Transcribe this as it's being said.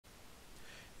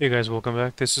Hey guys, welcome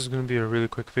back. This is going to be a really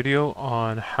quick video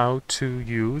on how to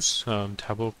use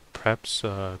Tableau Prep's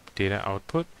data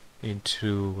output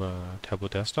into Tableau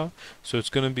Desktop. So it's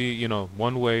going to be,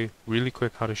 one way, really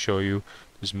quick, how to show you.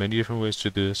 There's many different ways to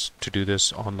do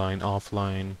this online,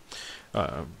 offline,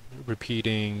 uh,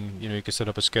 repeating. You can set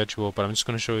up a schedule, but I'm just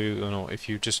going to show you, if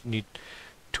you just need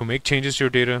to make changes to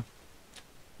your data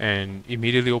and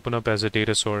immediately open up as a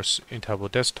data source in Tableau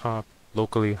Desktop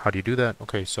locally. How do you do that?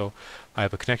 Okay, so I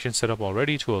have a connection set up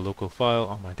already to a local file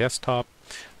on my desktop.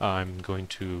 I'm going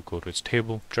to go to its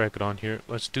table, drag it on here.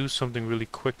 Let's do something really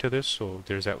quick to this so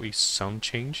there's at least some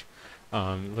change.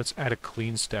 Let's add a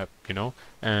clean step,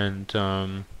 and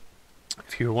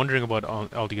if you're wondering about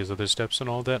all these other steps and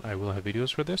all that, I will have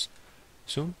videos for this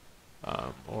soon,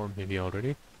 or maybe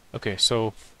already. Okay,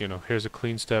 so, here's a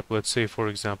clean step. Let's say, for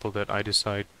example, that I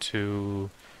decide to,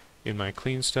 in my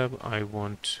clean step, I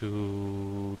want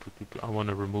to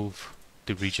remove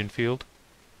the region field.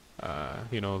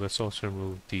 Let's also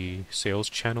remove the sales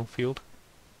channel field.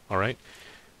 All right,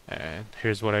 and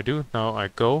here's what I do. Now I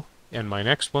go, and my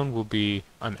next one will be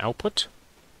an output.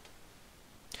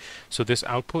 So this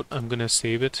output, I'm going to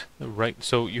save it, right?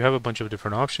 So you have a bunch of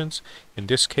different options. In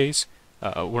this case,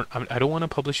 I don't want to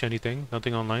publish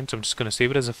nothing online, so I'm just going to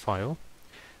save it as a file.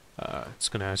 It's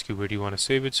going to ask you where do you want to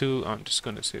save it to. I'm just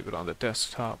going to save it on the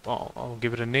desktop. I'll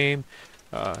give it a name,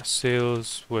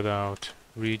 sales without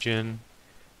region,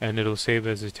 and it'll save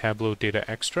as a Tableau data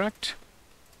extract.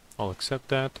 I'll accept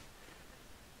that.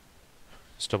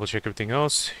 Let's double check everything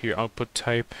else. Your output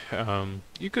type,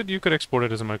 you could export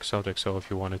it as a Microsoft Excel if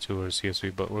you wanted to, or a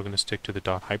CSV, but we're going to stick to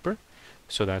the .hyper.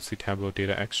 So that's the Tableau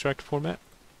data extract format.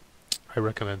 I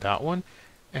recommend that one,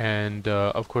 and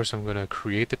of course I'm going to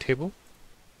create the table.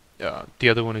 The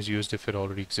other one is used if it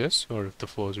already exists or if the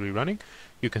flow is rerunning.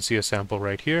 You can see a sample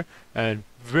right here, and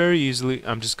very easily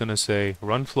I'm just going to say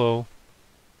run flow,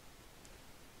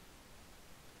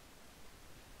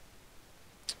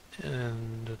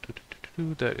 and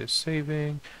that is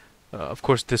saving. Of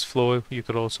course, this flow, you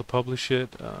could also publish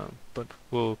it, but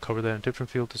we'll cover that in a different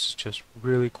field. This is just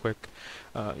really quick.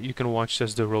 You can watch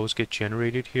as the rows get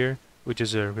generated here, which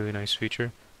is a really nice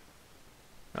feature.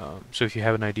 So if you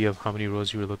have an idea of how many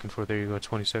rows you were looking for, there you go,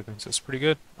 20 seconds. That's pretty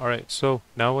good. Alright, so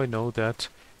now I know that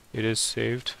it is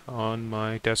saved on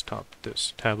my desktop,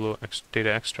 this Tableau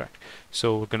data extract.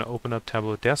 So we're going to open up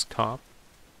Tableau Desktop.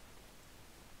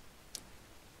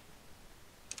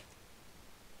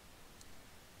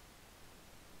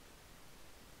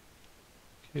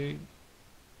 Okay,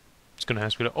 it's going to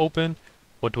ask me to open.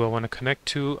 What do I want to connect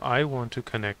to? I want to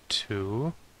connect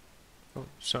to... Oh,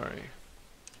 sorry.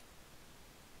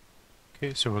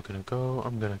 Okay, so we're going to go,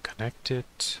 I'm going to connect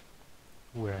it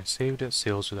where I saved it,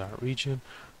 sales without region.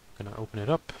 I'm going to open it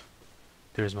up.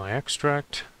 There's my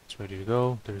extract. It's ready to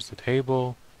go. There's the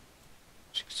table.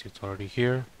 As you can see, it's already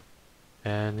here.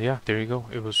 And yeah, there you go.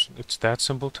 It's that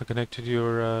simple to connect to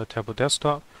your Tableau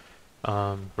Desktop.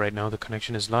 Right now the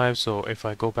connection is live, so if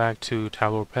I go back to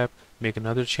Tableau Prep, make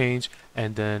another change,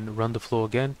 and then run the flow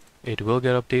again, it will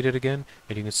get updated again,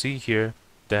 and you can see here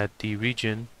that the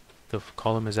region, the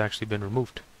column, has actually been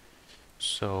removed.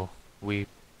 So we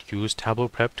use Tableau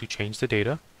Prep to change the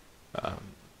data,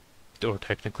 or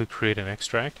technically create an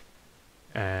extract,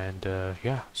 and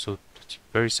yeah, so it's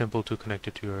very simple to connect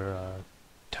it to your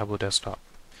Tableau Desktop.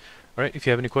 Alright, if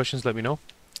you have any questions, let me know,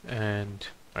 and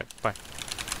alright, bye.